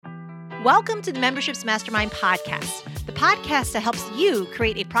Welcome to the Memberships Mastermind podcast, the podcast that helps you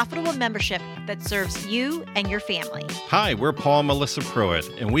create a profitable membership that serves you and your family. Hi, we're Paul and Melissa Pruitt,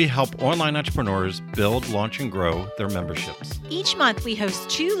 and we help online entrepreneurs build, launch, and grow their memberships. Each month, we host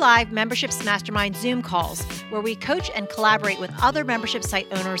 2 live Memberships Mastermind Zoom calls where we coach and collaborate with other membership site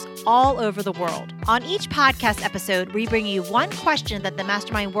owners all over the world. On each podcast episode, we bring you one question that the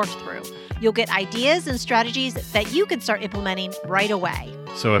mastermind worked through. You'll get ideas and strategies that you can start implementing right away.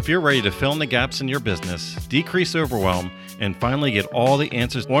 So if you're ready to fill in the gaps in your business, decrease overwhelm, and finally get all the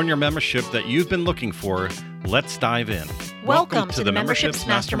answers on your membership that you've been looking for, let's dive in. Welcome to the Memberships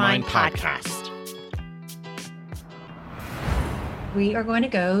Mastermind podcast. We are going to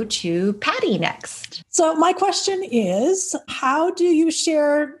go to Patty next. So my question is, how do you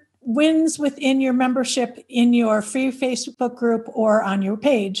share wins within your membership in your free Facebook group or on your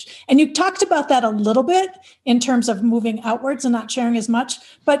page? And you talked about that a little bit in terms of moving outwards and not sharing as much,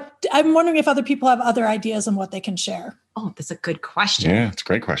 but I'm wondering if other people have other ideas on what they can share. Oh, that's a good question. Yeah, it's a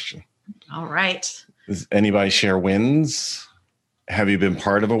great question. All right. Does anybody share wins? Have you been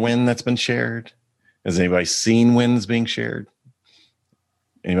part of a win that's been shared? Has anybody seen wins being shared?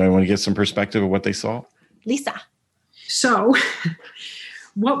 Anybody want to give some perspective of what they saw? Lisa. So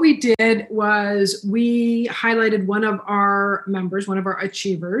what we did was we highlighted one of our members, one of our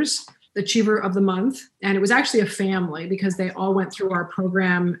achievers, the achiever of the month. And it was actually a family because they all went through our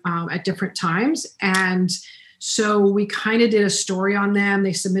program at different times. And so we kind of did a story on them.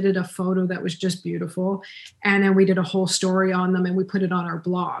 They submitted a photo that was just beautiful. And then we did a whole story on them and we put it on our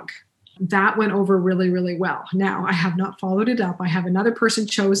blog. That went over really, really well. Now, I have not followed it up. I have another person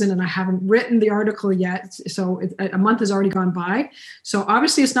chosen and I haven't written the article yet. So a month has already gone by. So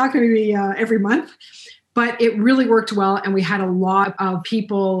obviously it's not going to be every month, but it really worked well. And we had a lot of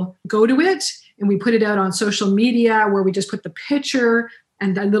people go to it and we put it out on social media where we just put the picture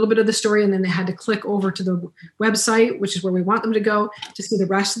and a little bit of the story. And then they had to click over to the website, which is where we want them to go to see the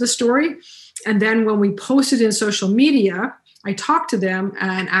rest of the story. And then when we posted in social media, I talked to them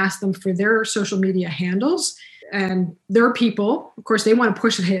and asked them for their social media handles and their people. Of course, they want to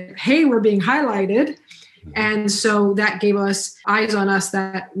push it. Hey, we're being highlighted. And so that gave us eyes on us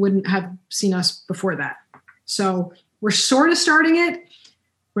that wouldn't have seen us before that. So we're sort of starting it.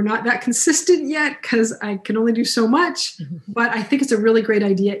 We're not that consistent yet because I can only do so much, but I think it's a really great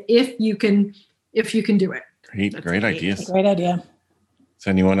idea if you can do it. Great ideas. Great idea. Does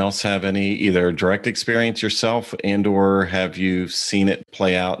anyone else have any either direct experience yourself and or have you seen it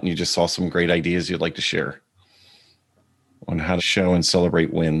play out and you just saw some great ideas you'd like to share on how to show and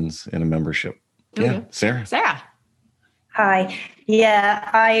celebrate wins in a membership? Okay. Yeah, Sarah. Sarah. Hi. Yeah,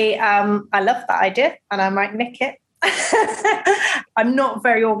 I love that idea and I might nick it. I'm not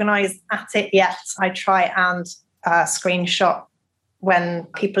very organized at it yet. I try and screenshot when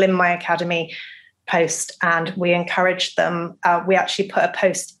people in my academy post and we encourage them. We actually put a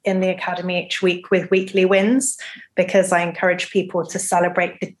post in the academy each week with weekly wins because I encourage people to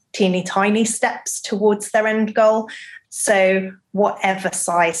celebrate the teeny tiny steps towards their end goal. So whatever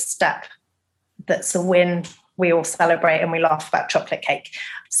size step that's a win, we all celebrate and we laugh about chocolate cake.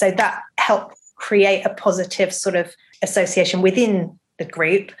 So that helped create a positive sort of association within the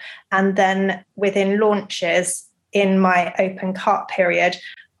group. And then within launches in my open cart period,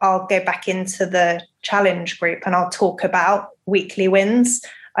 I'll go back into the challenge group and I'll talk about weekly wins.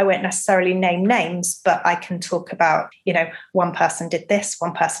 I won't necessarily name names, but I can talk about, one person did this,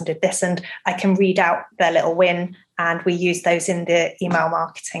 and I can read out their little win and we use those in the email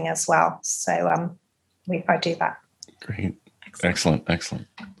marketing as well. So I do that. Great. Excellent.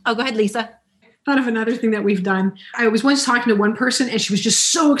 Oh, go ahead, Lisa. Thought of another thing that we've done. I was once talking to one person and she was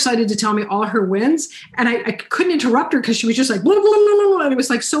just so excited to tell me all her wins. And I couldn't interrupt her because she was just like, blah, blah, blah, blah, and it was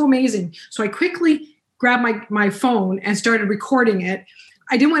like so amazing. So I quickly grabbed my phone and started recording it.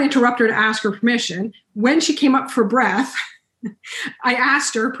 I didn't want to interrupt her to ask her permission. When she came up for breath, I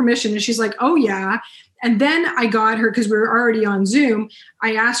asked her permission and she's like, oh yeah. And then I got her, because we were already on Zoom,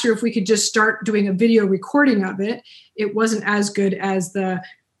 I asked her if we could just start doing a video recording of it. It wasn't as good as the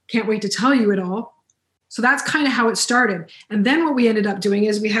can't wait to tell you it all. So that's kind of how it started. And then what we ended up doing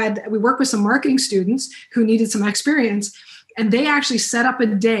is we worked with some marketing students who needed some experience, and they actually set up a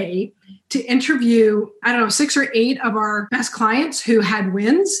day to interview, 6 or 8 of our best clients who had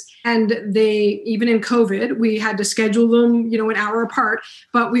wins. And they, even in COVID, we had to schedule them, an hour apart,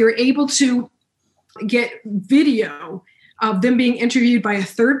 but we were able to get video of them being interviewed by a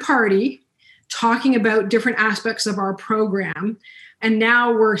third party talking about different aspects of our program. And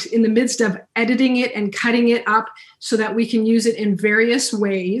now we're in the midst of editing it and cutting it up so that we can use it in various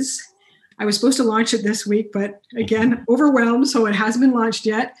ways. I was supposed to launch it this week, but again, overwhelmed, so it hasn't been launched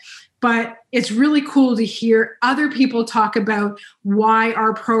yet. but it's really cool to hear other people talk about why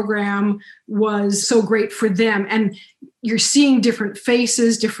our program was so great for them. And you're seeing different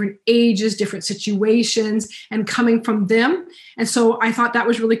faces, different ages, different situations, and coming from them. And so I thought that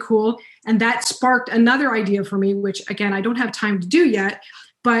was really cool. And that sparked another idea for me, which again, I don't have time to do yet.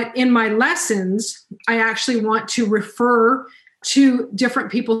 But in my lessons, I actually want to refer to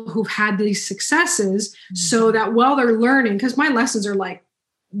different people who've had these successes so that while they're learning, because my lessons are like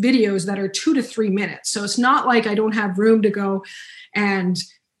videos that are 2 to 3 minutes. So it's not like I don't have room to go and,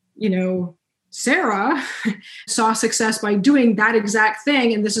 Sarah saw success by doing that exact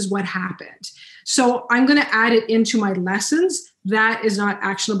thing, and this is what happened. So I'm going to add it into my lessons. That is not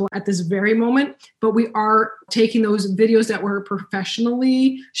actionable at this very moment, but we are taking those videos that were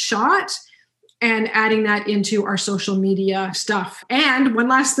professionally shot and adding that into our social media stuff. And one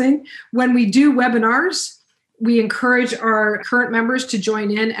last thing, when we do webinars, we encourage our current members to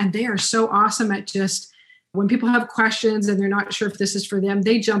join in, and they are so awesome at just when people have questions and they're not sure if this is for them,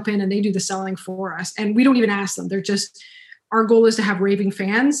 they jump in and they do the selling for us. And we don't even ask them. They're just, our goal is to have raving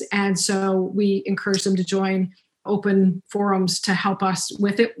fans. And so we encourage them to join open forums to help us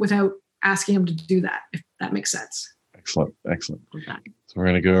with it without asking them to do that, if that makes sense. Excellent. Excellent. Okay. So we're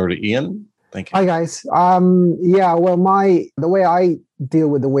going to go over to Ian. Thank you. Hi, guys. The way I deal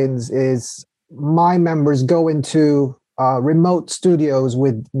with the wins is my members go into remote studios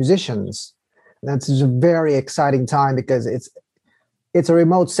with musicians. That's a very exciting time because it's a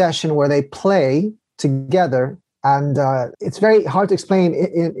remote session where they play together, and it's very hard to explain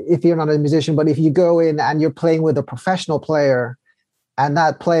if you're not a musician. But if you go in and you're playing with a professional player, and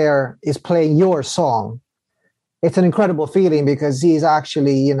that player is playing your song, it's an incredible feeling because he's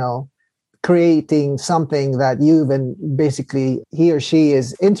actually, creating something that he or she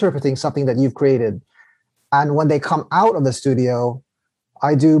is interpreting something that you've created. And when they come out of the studio,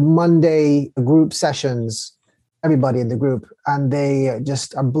 I do Monday group sessions, everybody in the group, and they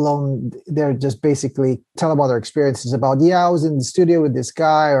just are blown. They're just basically tell about their experiences about, I was in the studio with this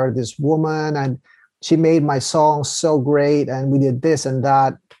guy or this woman, and she made my song so great, and we did this and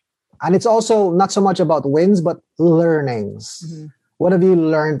that. And it's also not so much about wins, but learnings. Mm-hmm. What have you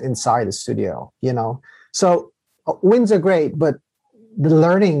learned inside the studio? So wins are great, but the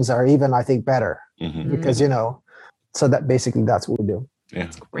learnings are even, I think, better because, so that's what we do. Yeah,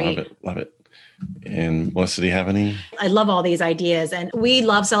 great. Love it. And Melissa, do you have any? I love all these ideas, and we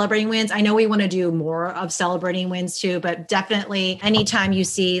love celebrating wins. I know we want to do more of celebrating wins too, but definitely anytime you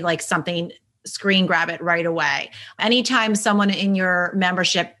see like something, screen grab it right away. Anytime someone in your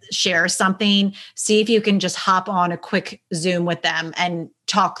membership shares something, see if you can just hop on a quick Zoom with them and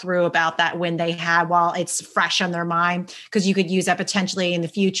talk through about that win they had while it's fresh on their mind, because you could use that potentially in the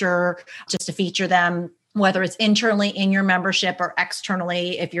future just to feature them, whether it's internally in your membership or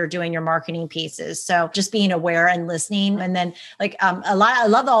externally if you're doing your marketing pieces. So just being aware and listening. And then I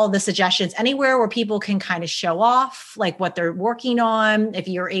love all the suggestions, anywhere where people can kind of show off like what they're working on. If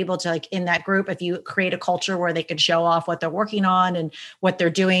you're able to, in that group, if you create a culture where they can show off what they're working on and what they're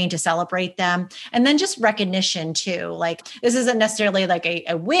doing to celebrate them. And then just recognition too. This isn't necessarily like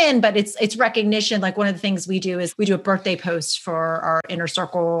a win, but it's recognition. Like one of the things we do is we do a birthday post for our Inner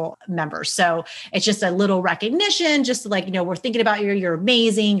Circle members. So it's just a little recognition, just we're thinking about you, you're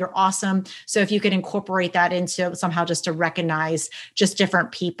amazing, you're awesome. So if you could incorporate that into somehow just to recognize just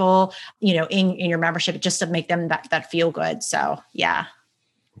different people, in your membership, just to make them that feel good. So, yeah.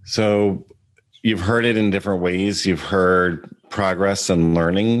 So you've heard it in different ways. You've heard progress and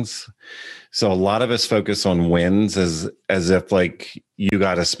learnings. So a lot of us focus on wins as if you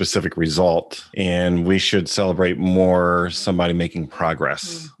got a specific result, and we should celebrate more somebody making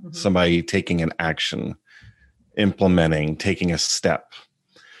progress, somebody taking an action, implementing, taking a step.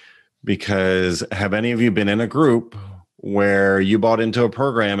 Because have any of you been in a group where you bought into a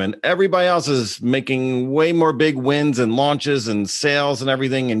program and everybody else is making way more big wins and launches and sales and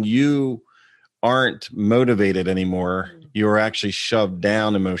everything, and you aren't motivated anymore? You're actually shoved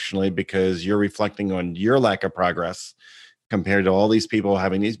down emotionally because you're reflecting on your lack of progress compared to all these people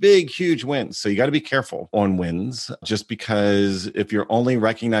having these big, huge wins. So you got to be careful on wins, just because if you're only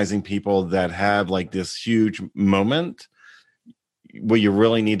recognizing people that have this huge moment, what you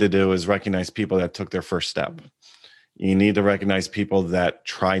really need to do is recognize people that took their first step. You need to recognize people that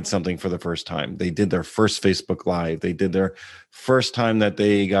tried something for the first time. They did their first Facebook Live. They did their first time that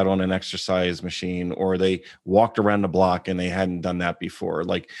they got on an exercise machine, or they walked around the block and they hadn't done that before.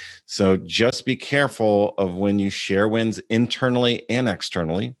 So just be careful of when you share wins internally and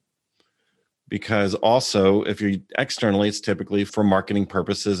externally, because also if you're externally, it's typically for marketing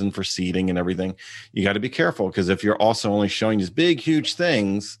purposes and for seeding and everything. You got to be careful, because if you're also only showing these big, huge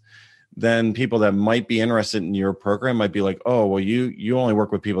things, then people that might be interested in your program might be like, oh, well, you only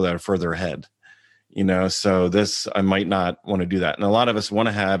work with people that are further ahead. So this, I might not want to do that. And a lot of us want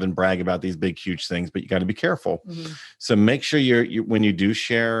to have and brag about these big, huge things, but you got to be careful. Mm-hmm. So make sure you when you do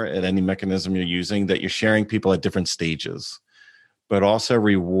share at any mechanism you're using, that you're sharing people at different stages, but also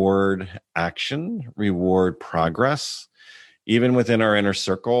reward action, reward progress. Even within our inner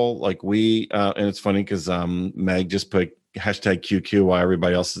circle, like and it's funny because Meg just put hashtag QQ while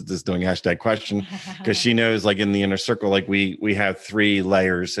everybody else is just doing hashtag question, because she knows, like, in the inner circle, like we have 3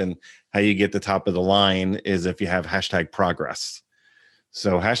 layers, and how you get the top of the line is if you have hashtag progress.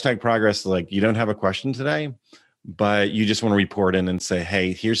 So hashtag progress, like, you don't have a question today, but you just want to report in and say,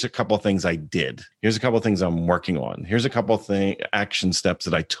 hey, here's a couple of things I did. Here's a couple of things I'm working on. Here's a couple of action steps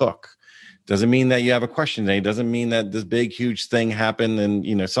that I took. Doesn't mean that you have a question today. Doesn't mean that this big, huge thing happened.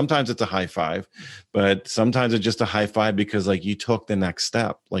 And, sometimes it's a high five, but sometimes it's just a high five because, like, you took the next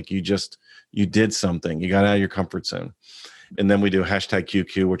step. Like, you did something. You got out of your comfort zone. And then we do hashtag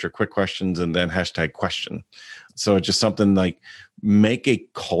QQ, which are quick questions, and then hashtag question. So it's just something like, make a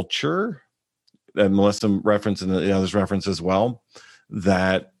culture that Melissa referenced and the others reference as well,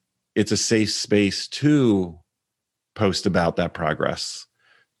 that it's a safe space to post about that progress,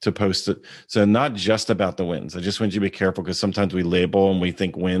 to post it. So not just about the wins. I just want you to be careful, because sometimes we label and we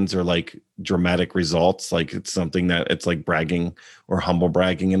think wins are like dramatic results. Like it's something that it's like bragging or humble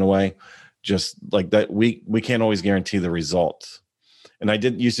bragging in a way. Just like that, we can't always guarantee the result. And I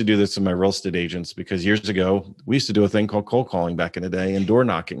used to do this with my real estate agents, because years ago, we used to do a thing called cold calling back in the day and door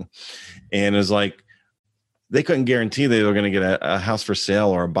knocking. And it was like, they couldn't guarantee they were going to get a house for sale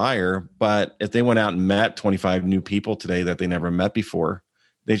or a buyer. But if they went out and met 25 new people today that they never met before,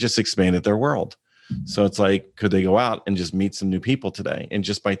 they just expanded their world. So it's like, could they go out and just meet some new people today? And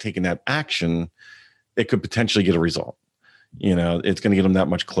just by taking that action, it could potentially get a result. It's going to get them that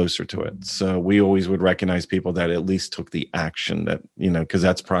much closer to it. So we always would recognize people that at least took the action, that, because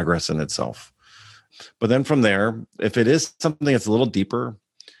that's progress in itself. But then from there, if it is something that's a little deeper,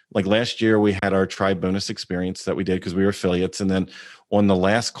 like last year, we had our Tribe bonus experience that we did because we were affiliates. And then on the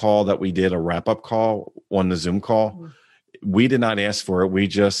last call that we did, a wrap-up call on the Zoom call, we did not ask for it. We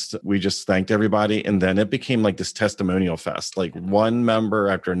just thanked everybody. And then it became like this testimonial fest, like one member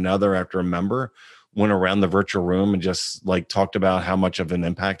after another after a member went around the virtual room and just like talked about how much of an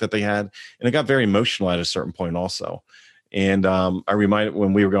impact that they had. And it got very emotional at a certain point also. And I reminded,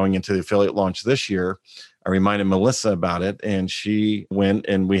 when we were going into the affiliate launch this year, I reminded Melissa about it. And she went,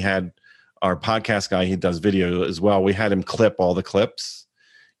 and we had our podcast guy, he does video as well. We had him clip all the clips,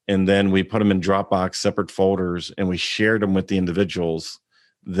 and then we put them in Dropbox, separate folders, and we shared them with the individuals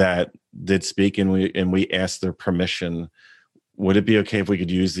that did speak. And we asked their permission. Would it be okay if we could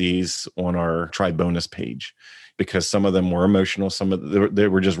use these on our Tribe bonus page? Because some of them were emotional, some of them, they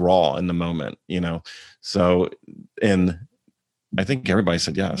were just raw in the moment, So, and I think everybody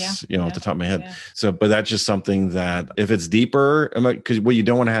said yes, off the top of my head. Yeah. So, but that's just something that if it's deeper, because what you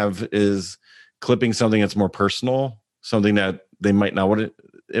don't want to have is clipping something that's more personal, something that they might not want it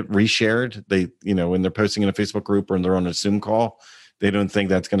reshared. They, when they're posting in a Facebook group or they're on a Zoom call, they don't think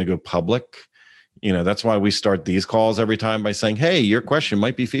that's going to go public. That's why we start these calls every time by saying, hey, your question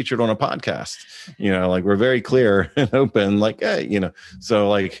might be featured on a podcast. Like we're very clear and open, like, hey, so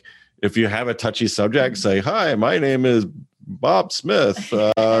like if you have a touchy subject, say, hi, my name is Bob Smith.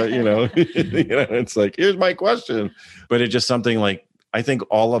 It's like, here's my question. But it's just something like, I think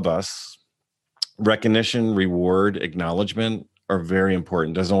all of us, recognition, reward, acknowledgement are very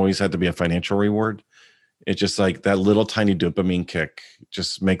important. Doesn't always have to be a financial reward. It's just like that little tiny dopamine kick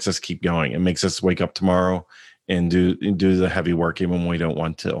just makes us keep going. It makes us wake up tomorrow and do the heavy work even when we don't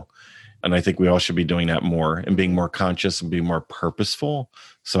want to. And I think we all should be doing that more and being more conscious and being more purposeful.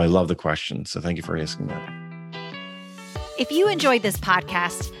 So I love the question. So thank you for asking that. If you enjoyed this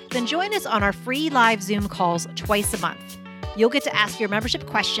podcast, then join us on our free live Zoom calls twice a month. You'll get to ask your membership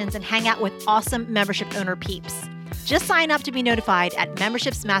questions and hang out with awesome membership owner peeps. Just sign up to be notified at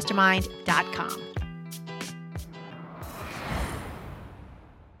membershipsmastermind.com.